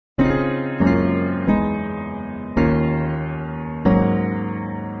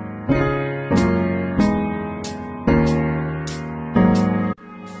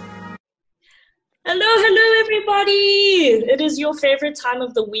everybody! It is your favorite time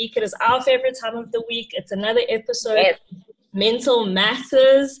of the week. It is our favorite time of the week. It's another episode of Mental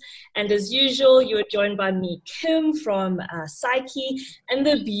Matters. And as usual, you are joined by me, Kim, from Psyche, and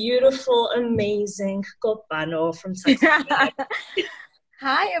the beautiful, amazing Kopano from Tanzania.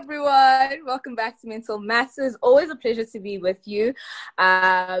 Hi, everyone. Welcome back to Mental Matters. Always a pleasure to be with you.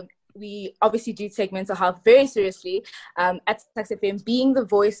 We obviously do take mental health very seriously at Sax FM, being the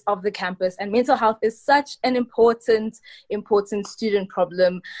voice of the campus, and mental health is such an important student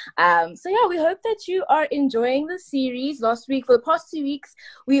problem. So yeah, we hope that you are enjoying the series. Last week, for the past 2 weeks,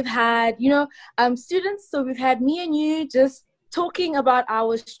 we've had, students. So we've had me and you just talking about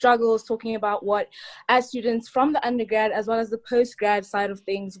our struggles, talking about what, as students from the undergrad as well as the postgrad side of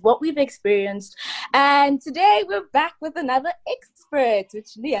things, what we've experienced. And today we're back with another expert,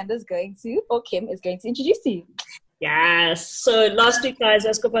 which Leanda's Kim is going to introduce to you. Yes. So last week, guys,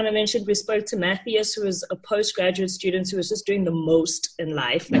 as Kopana mentioned, we spoke to Matthias, who is a postgraduate student who was just doing the most in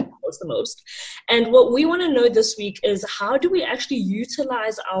life, like the most. And what we want to know this week is, how do we actually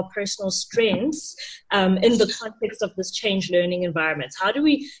utilize our personal strengths in the context of this change learning environment? How do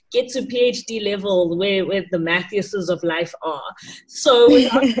we get to PhD level where the Matthiases of life are? So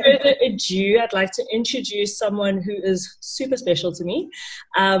without further ado, I'd like to introduce someone who is super special to me,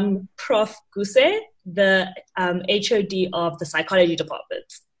 Prof. Guse, the HOD of the psychology department.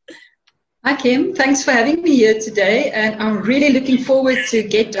 Hi Kim, thanks for having me here today, and I'm really looking forward to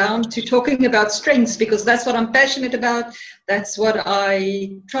get down to talking about strengths, because that's what I'm passionate about. That's what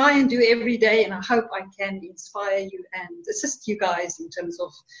I try and do every day, and I hope I can inspire you and assist you guys in terms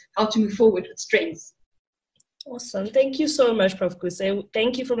of how to move forward with strengths. Awesome. Thank you so much, Prof. Guse.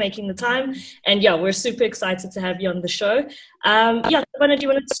 Thank you for making the time, and yeah, we're super excited to have you on the show. Wanda, do you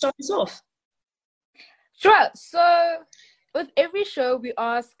want to start us off? Sure. So with every show, we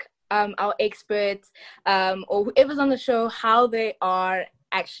ask our experts or whoever's on the show how they're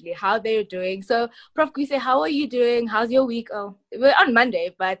doing. So, Prof. Guse, how are you doing? How's your week? Oh, we're on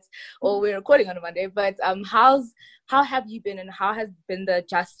Monday, we're recording on a Monday. But how have you been, and how has been the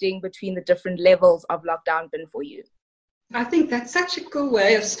adjusting between the different levels of lockdown been for you? I think that's such a cool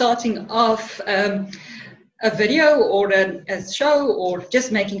way of starting off a video or a show, or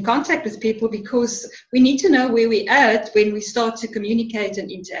just making contact with people, because we need to know where we're at when we start to communicate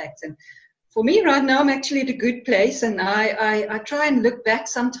and interact. And for me right now, I'm actually at a good place, and I try and look back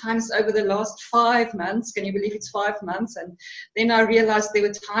sometimes over the last 5 months. Can you believe it's 5 months? And then I realized there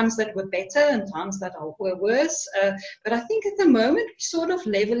were times that were better and times that were worse. But I think at the moment, we're sort of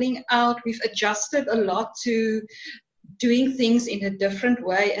leveling out. We've adjusted a lot to doing things in a different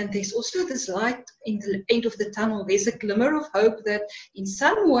way, and there's also this light in the end of the tunnel. There's a glimmer of hope that in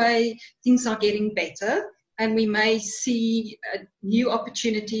some way things are getting better, and we may see new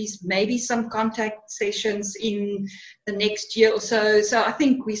opportunities, maybe some contact sessions in the next year or so. So I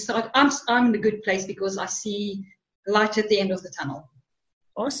think I'm in a good place because I see light at the end of the tunnel.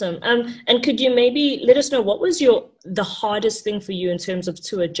 Awesome. And could you maybe let us know, what was the hardest thing for you in terms of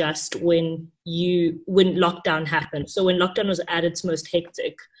to adjust when lockdown happened? So when lockdown was at its most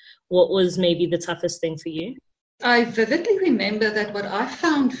hectic, what was maybe the toughest thing for you? I vividly remember that what I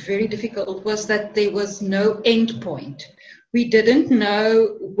found very difficult was that there was no end point. We didn't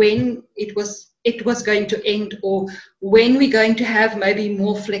know when it was going to end, or when we're going to have maybe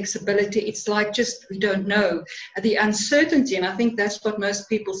more flexibility. It's like we don't know. The uncertainty, and I think that's what most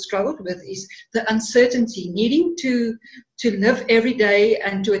people struggled with, is the uncertainty, needing to live every day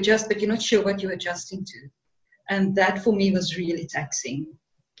and to adjust, but you're not sure what you're adjusting to. And that for me was really taxing.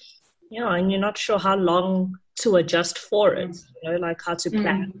 Yeah, and you're not sure how long to adjust for it, like how to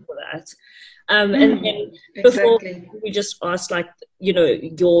plan for that. And then before we just asked,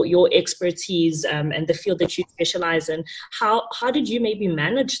 your expertise and the field that you specialize in, how did you maybe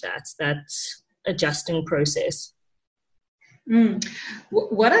manage that adjusting process?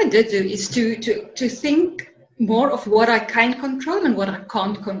 What I did do is to think more of what I can control and what I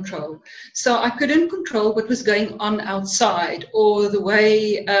can't control. So I couldn't control what was going on outside, or the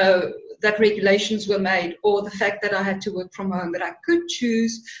way that regulations were made, or the fact that I had to work from home, but I could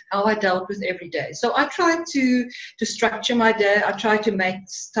choose how I dealt with every day. So I tried to structure my day. I tried to make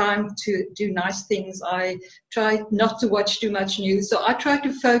time to do nice things. I tried not to watch too much news. So I tried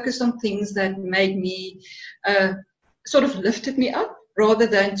to focus on things that made me, sort of lifted me up, rather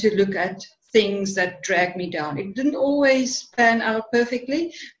than to look at things that dragged me down. It didn't always pan out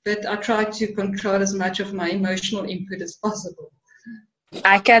perfectly, but I tried to control as much of my emotional input as possible.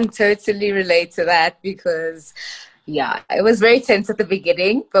 I can totally relate to that, because it was very tense at the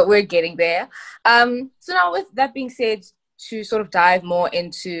beginning, but we're getting there. So now, with that being said, to sort of dive more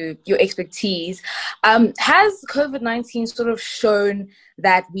into your expertise, has COVID-19 sort of shown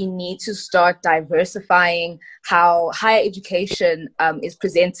that we need to start diversifying how higher education is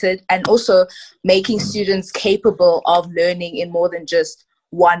presented, and also making students capable of learning in more than just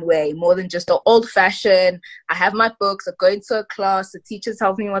one way, more than just the old-fashioned, I have my books, I go into a class, the teacher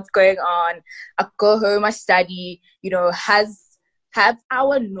tells me what's going on, I go home, I study, have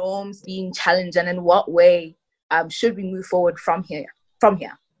our norms been challenged, and in what way should we move forward from here?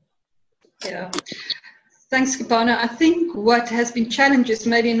 Yeah. Thanks, Kipana. I think what has been challenged is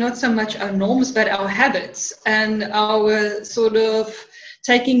maybe not so much our norms, but our habits and our sort of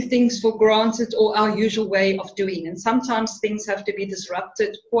taking things for granted, or our usual way of doing. And sometimes things have to be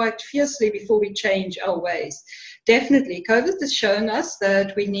disrupted quite fiercely before we change our ways. Definitely, COVID has shown us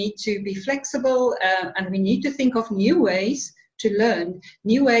that we need to be flexible and we need to think of new ways to learn,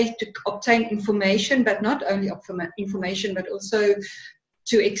 new ways to obtain information, but not only information, but also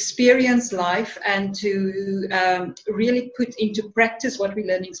to experience life and to really put into practice what we're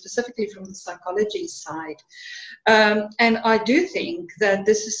learning, specifically from the psychology side. And I do think that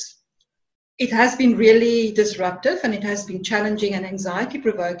it has been really disruptive, and it has been challenging and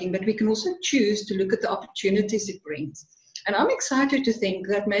anxiety-provoking, but we can also choose to look at the opportunities it brings. And I'm excited to think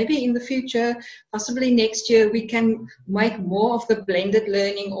that maybe in the future, possibly next year, we can make more of the blended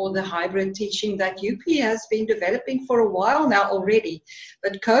learning or the hybrid teaching that UP has been developing for a while now already.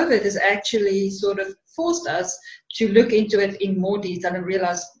 But COVID has actually sort of forced us to look into it in more detail and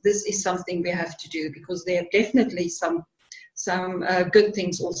realize this is something we have to do, because there are definitely some good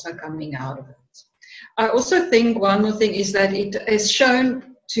things also coming out of it. I also think one more thing is that it has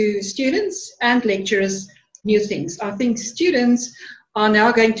shown to students and lecturers new things. I think students are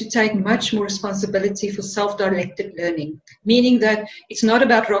now going to take much more responsibility for self-directed learning, meaning that it's not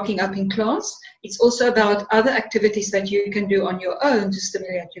about rocking up in class, it's also about other activities that you can do on your own to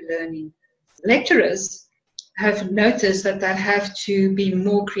stimulate your learning. Lecturers have noticed that they have to be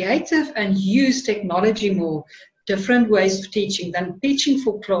more creative and use technology more, different ways of teaching than teaching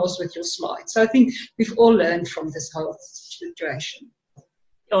for class with your slides. So I think we've all learned from this whole situation.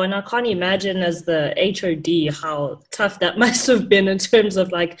 Oh, and I can't imagine as the HOD how tough that must have been in terms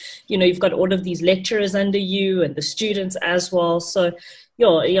of you've got all of these lecturers under you and the students as well. So,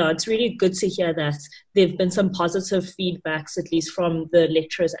 yeah, it's really good to hear that there have been some positive feedbacks, at least from the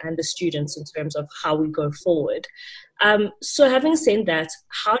lecturers and the students, in terms of how we go forward. So having said that,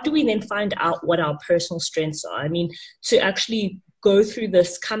 how do we then find out what our personal strengths are? I mean, to actually go through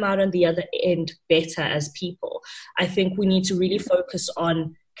this, come out on the other end better as people, I think we need to really focus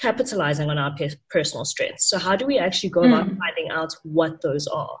on capitalizing on our personal strengths. So how do we actually go about finding out what those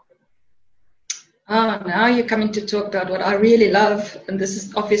are? Now you're coming to talk about what I really love, and this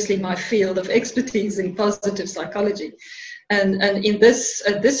is obviously my field of expertise in positive psychology. And in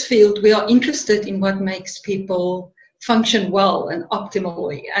this field, we are interested in what makes people function well and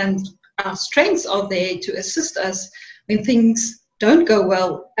optimally, and our strengths are there to assist us when things don't go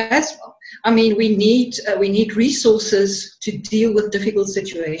well as well. I mean, we need resources to deal with difficult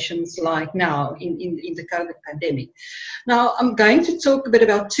situations like now in the COVID pandemic. Now, I'm going to talk a bit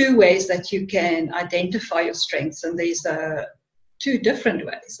about two ways that you can identify your strengths, and these are two different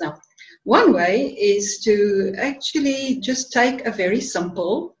ways. Now, one way is to actually just take a very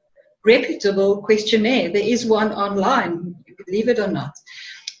simple, reputable questionnaire. There is one online, believe it or not.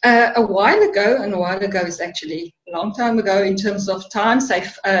 A while ago is actually a long time ago in terms of time, say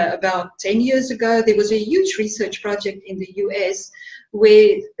about 10 years ago, there was a huge research project in the US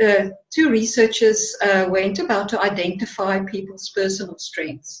where two researchers went about to identify people's personal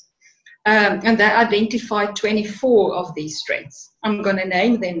strengths. And they identified 24 of these strengths. I'm going to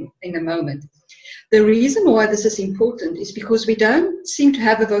name them in a moment. The reason why this is important is because we don't seem to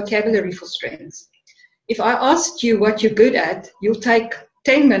have a vocabulary for strengths. If I asked you what you're good at, you'll take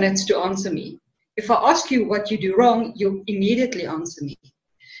 10 minutes to answer me. If I ask you what you do wrong, you'll immediately answer me.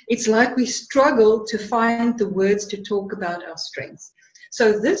 It's like we struggle to find the words to talk about our strengths.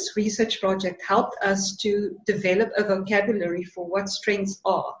 So this research project helped us to develop a vocabulary for what strengths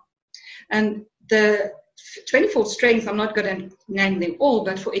are. And the 24 strengths, I'm not going to name them all,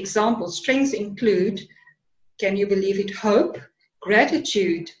 but for example, strengths include, can you believe it, hope,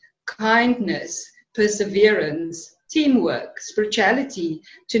 gratitude, kindness, perseverance, teamwork, spirituality,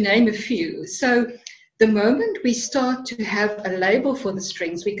 to name a few. So the moment we start to have a label for the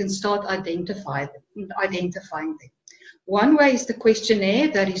strengths, we can start identifying them. One way is the questionnaire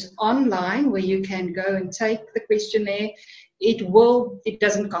that is online, where you can go and take the questionnaire. It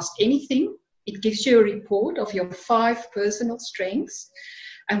doesn't cost anything. It gives you a report of your 5 personal strengths,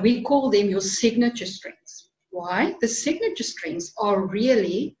 and we call them your signature strengths. Why? The signature strengths are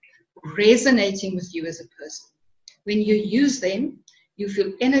really resonating with you as a person. When you use them, you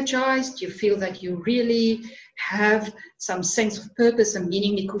feel energized, you feel that you really have some sense of purpose and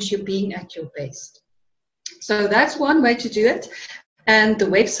meaning because you're being at your best. So that's one way to do it. And the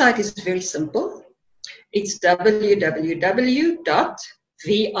website is very simple. It's www.via.org.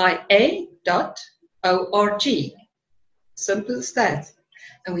 Simple as that.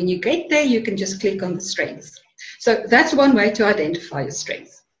 And when you get there, you can just click on the strengths. So that's one way to identify your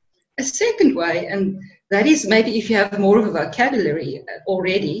strengths. A second way, and that is maybe if you have more of a vocabulary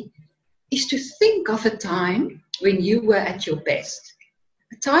already, is to think of a time when you were at your best.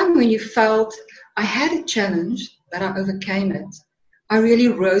 A time when you felt, I had a challenge, but I overcame it. I really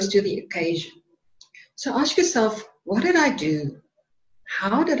rose to the occasion. So ask yourself, what did I do?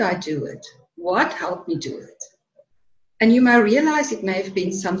 How did I do it? What helped me do it? And you may realize it may have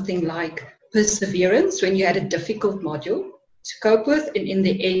been something like perseverance when you had a difficult module to cope with, and in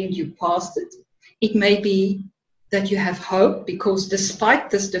the end you passed it. It may be that you have hope because despite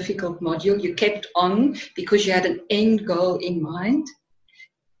this difficult module, you kept on because you had an end goal in mind.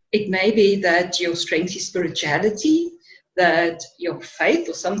 It may be that your strength is spirituality, that your faith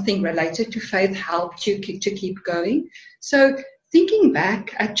or something related to faith helped you to keep going. So thinking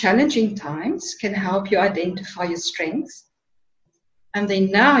back at challenging times can help you identify your strengths. And then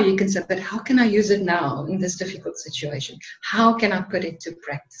now you can say, but how can I use it now in this difficult situation? How can I put it to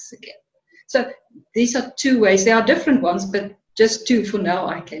practice again? So these are two ways. There are different ones, but just two for now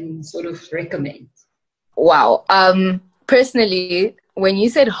I can sort of recommend. Wow. Personally, when you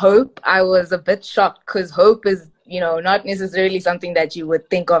said hope, I was a bit shocked because hope is, not necessarily something that you would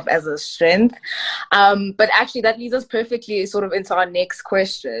think of as a strength. But actually that leads us perfectly sort of into our next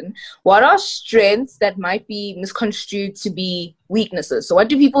question. What are strengths that might be misconstrued to be weaknesses? So what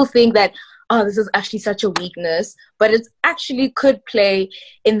do people think that, oh, this is actually such a weakness, but it actually could play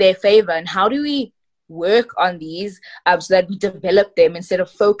in their favor? And how do we work on these so that we develop them instead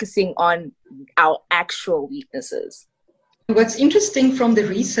of focusing on our actual weaknesses? What's interesting from the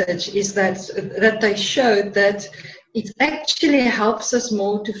research is that they showed that it actually helps us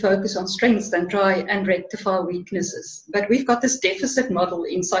more to focus on strengths than try and rectify weaknesses. But we've got this deficit model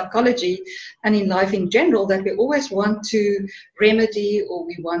in psychology and in life in general that we always want to remedy, or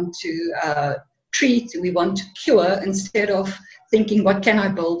we want to treat, we want to cure, instead of thinking, what can I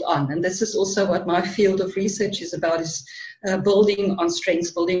build on? And this is also what my field of research is about, is building on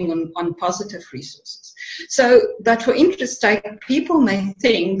strengths, building on positive resources. So, but for interest's sake, people may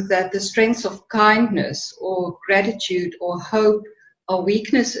think that the strengths of kindness or gratitude or hope are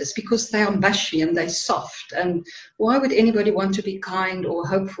weaknesses because they are mushy and they're soft. And why would anybody want to be kind or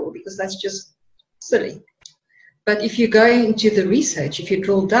hopeful? Because that's just silly. But if you go into the research, if you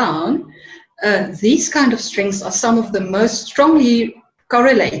drill down, these kind of strengths are some of the most strongly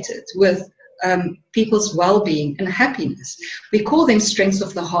correlated with people's well-being and happiness. We call them strengths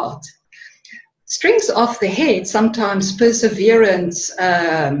of the heart. Strengths of the head, sometimes perseverance,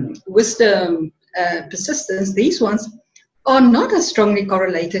 wisdom, persistence, these ones are not as strongly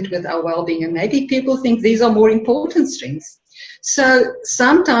correlated with our well-being. And maybe people think these are more important strengths. So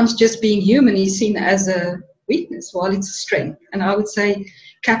sometimes just being human is seen as a weakness while it's a strength. And I would say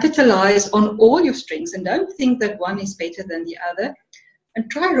capitalize on all your strengths and don't think that one is better than the other. And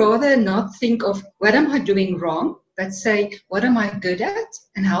try rather not think of what am I doing wrong, but say what am I good at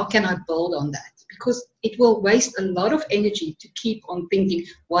and how can I build on that? Because it will waste a lot of energy to keep on thinking,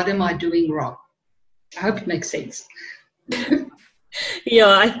 what am I doing wrong? I hope it makes sense.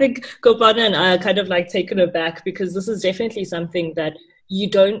 Yeah, I think Kopana and I are kind of like taken aback because this is definitely something that you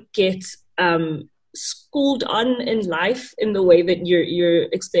don't get schooled on in life in the way that you're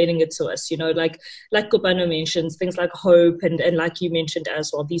explaining it to us, like Kopana mentions, things like hope and like you mentioned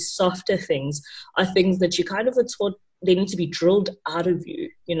as well, these softer things are things that you kind of are taught they need to be drilled out of you,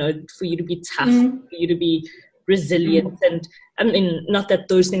 for you to be tough, for you to be resilient. And I mean, not that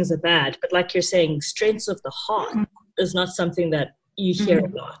those things are bad, but like you're saying, strengths of the heart is not something that you hear a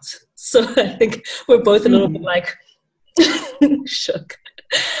lot. So I think we're both a little bit like shook.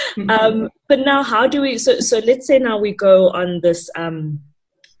 But now how do we, so let's say now we go on this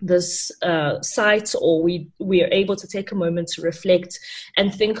site, or we are able to take a moment to reflect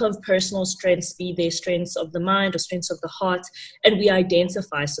and think of personal strengths, be they strengths of the mind or strengths of the heart, and we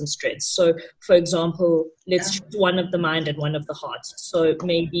identify some strengths. So for example, let's choose one of the mind and one of the heart. So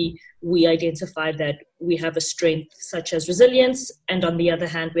maybe we identify that we have a strength such as resilience, and on the other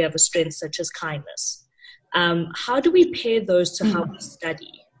hand we have a strength such as kindness. How do we pair those to how we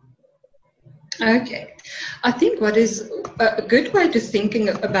study? Okay. I think what is a good way to thinking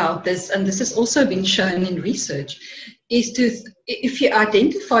about this, and this has also been shown in research, is to, if you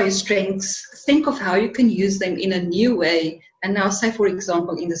identify your strengths, think of how you can use them in a new way. And now say, for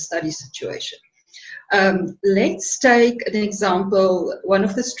example, in the study situation. Let's take an example. One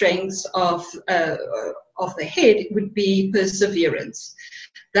of the strengths of the head would be perseverance.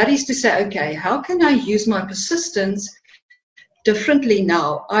 That is to say, okay, how can I use my persistence differently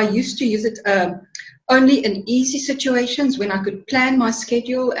now? I used to use it only in easy situations when I could plan my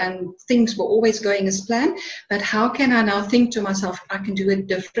schedule and things were always going as planned. But how can I now think to myself, I can do it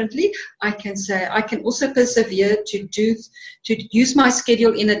differently? I can say, I can also persevere to use my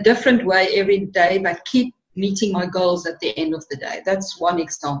schedule in a different way every day, but keep meeting my goals at the end of the day. That's one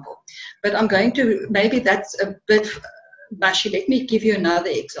example. But I'm going to, maybe that's a bit mushy. Let me give you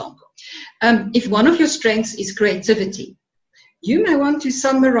another example. If one of your strengths is creativity, you may want to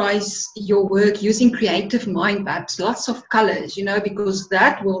summarize your work using creative mind maps, lots of colors, because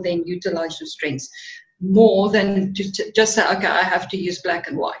that will then utilize your strengths more than to just say, okay, I have to use black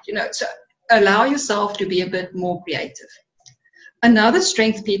and white, So allow yourself to be a bit more creative. Another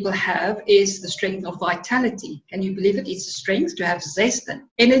strength people have is the strength of vitality. Can you believe it? It's a strength to have zest and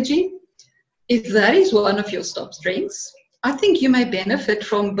energy. If that is one of your top strengths, I think you may benefit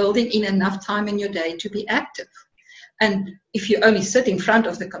from building in enough time in your day to be active. And if you only sit in front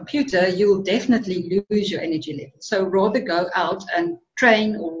of the computer, you will definitely lose your energy level. So rather go out and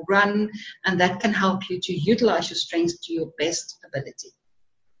train or run, and that can help you to utilize your strengths to your best ability.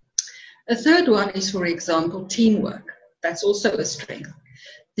 A third one is, for example, teamwork. That's also a strength.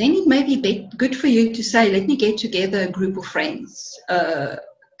 Then it may be good for you to say, let me get together a group of friends,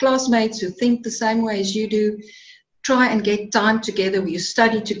 classmates who think the same way as you do. Try and get time together where you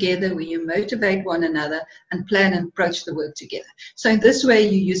study together, where you motivate one another and plan and approach the work together. So in this way,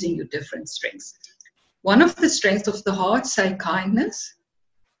 you're using your different strengths. One of the strengths of the heart, say kindness.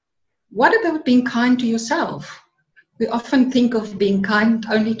 What about being kind to yourself? We often think of being kind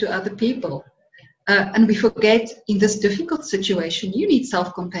only to other people. And we forget in this difficult situation, you need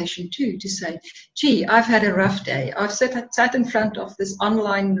self-compassion too, to say, gee, I've had a rough day. I've sat in front of this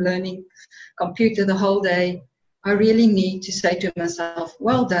online learning computer the whole day. I really need to say to myself,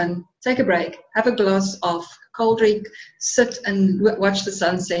 well done, take a break, have a glass of cold drink, sit and watch the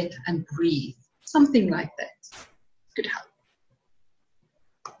sunset and breathe. Something like that could help.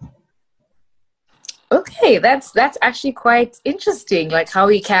 Okay, that's actually quite interesting, like how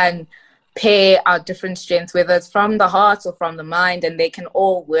we can pair our different strengths, whether it's from the heart or from the mind, and they can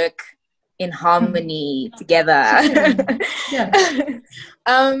all work in harmony together. Yeah.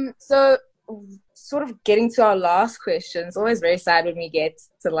 So sort of getting to our last question, it's always very sad when we get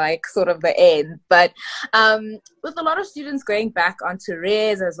to like sort of the end, but with a lot of students going back onto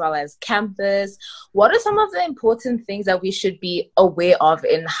res as well as campus, what are some of the important things that we should be aware of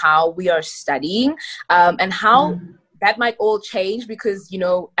in how we are studying, and how that might all change? Because,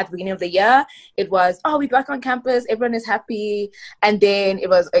 at the beginning of the year, it was, oh, we're back on campus, everyone is happy. And then it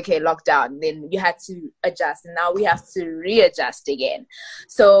was, okay, lockdown. Then you had to adjust. And now we have to readjust again.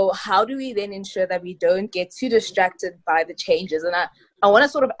 So how do we then ensure that we don't get too distracted by the changes? And I want to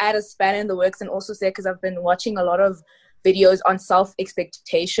sort of add a span in the works and also say, because I've been watching a lot of videos on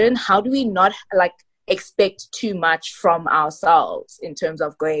self-expectation, how do we not expect too much from ourselves in terms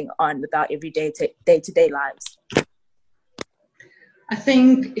of going on with our everyday day-to-day lives? I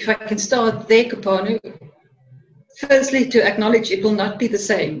think if I can start there, Kopano, firstly to acknowledge it will not be the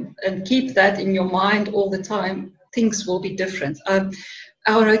same and keep that in your mind all the time. Things will be different.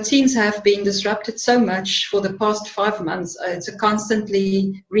 Our routines have been disrupted so much for the past 5 months. It's a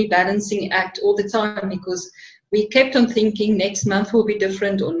constantly rebalancing act all the time because we kept on thinking next month will be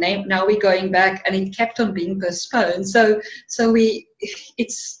different, or now we're going back, and it kept on being postponed. So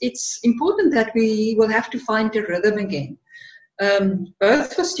it's important that we will have to find a rhythm again.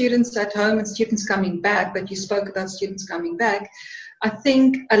 Both for students at home and students coming back, but you spoke about students coming back. I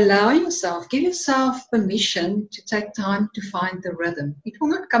think give yourself permission to take time to find the rhythm. It will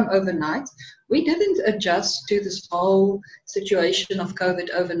not come overnight. We didn't adjust to this whole situation of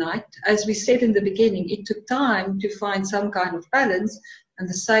COVID overnight. As we said in the beginning, it took time to find some kind of balance, and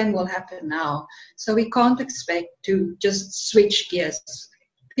the same will happen now. So we can't expect to just switch gears.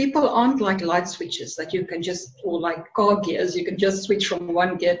 People aren't like light switches that you can just, or like car gears, you can just switch from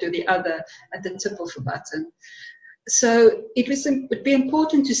one gear to the other at the tip of a button. So it would be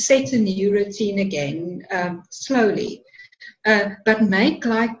important to set a new routine again, slowly, but make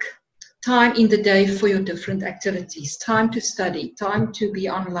time in the day for your different activities, time to study, time to be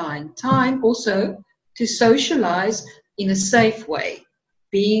online, time also to socialize in a safe way.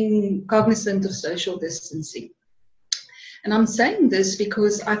 being cognizant of social distancing. And I'm saying this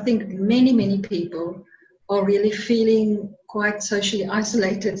because I think many, many people are really feeling quite socially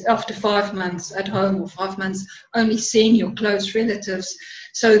isolated after 5 months at home or 5 months only seeing your close relatives.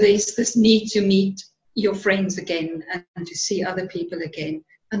 So there's this need to meet your friends again and to see other people again.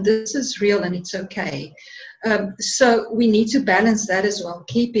 And this is real and it's okay. So we need to balance that as well,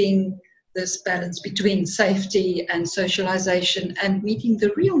 keeping this balance between safety and socialization and meeting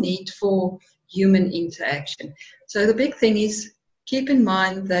the real need for human interaction. So the big thing is keep in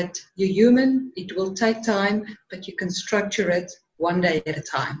mind that you're human, it will take time, but you can structure it one day at a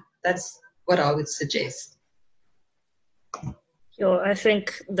time. That's what I would suggest. I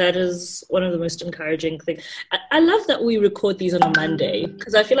think that is one of the most encouraging things. I love that we record these on a Monday,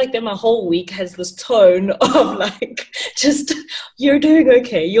 because I feel like then my whole week has this tone of like, just, you're doing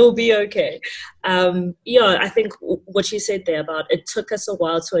okay, you'll be okay. I think what you said there about it took us a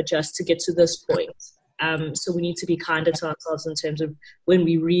while to adjust to get to this point. So we need to be kinder to ourselves in terms of when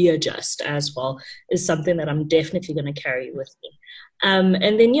we readjust as well, is something that I'm definitely going to carry with me.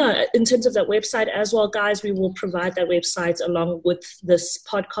 And then, in terms of that website as well, guys, we will provide that website along with this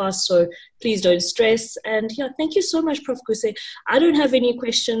podcast. So please don't stress. And thank you so much, Prof. Kuse. I don't have any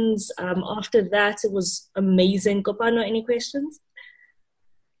questions after that. It was amazing. Kopano, any questions?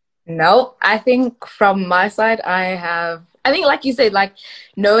 No, I think from my side, I think like you said, like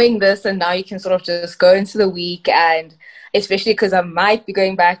knowing this and now you can sort of just go into the week, and especially because I might be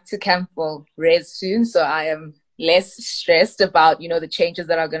going back to camp for res soon. So I am less stressed about, the changes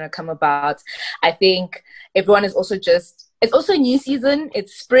that are going to come about. I think everyone is also it's also a new season.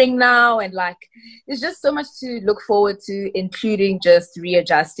 It's spring now. And like, there's just so much to look forward to, including just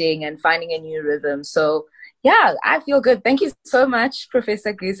readjusting and finding a new rhythm. So yeah, I feel good. Thank you so much,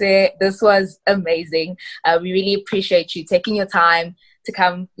 Professor Kuse. This was amazing. We really appreciate you taking your time to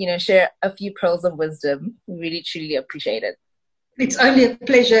come, share a few pearls of wisdom. We really, truly appreciate it. It's only a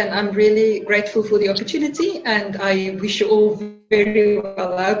pleasure, and I'm really grateful for the opportunity, and I wish you all very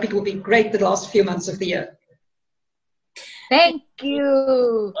well. I hope it will be great the last few months of the year. Thank you.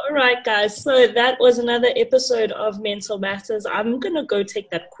 All right, guys. So that was another episode of Mental Matters. I'm going to go take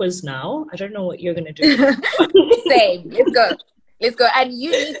that quiz now. I don't know what you're going to do. Same. Let's go. And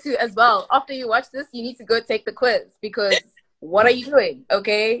you need to as well. After you watch this, you need to go take the quiz, because what are you doing?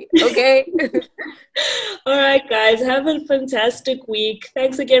 Okay. All right, guys. Have a fantastic week.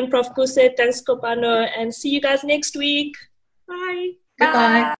 Thanks again, Prof. Kuse. Thanks, Kopano. And see you guys next week. Bye. Goodbye.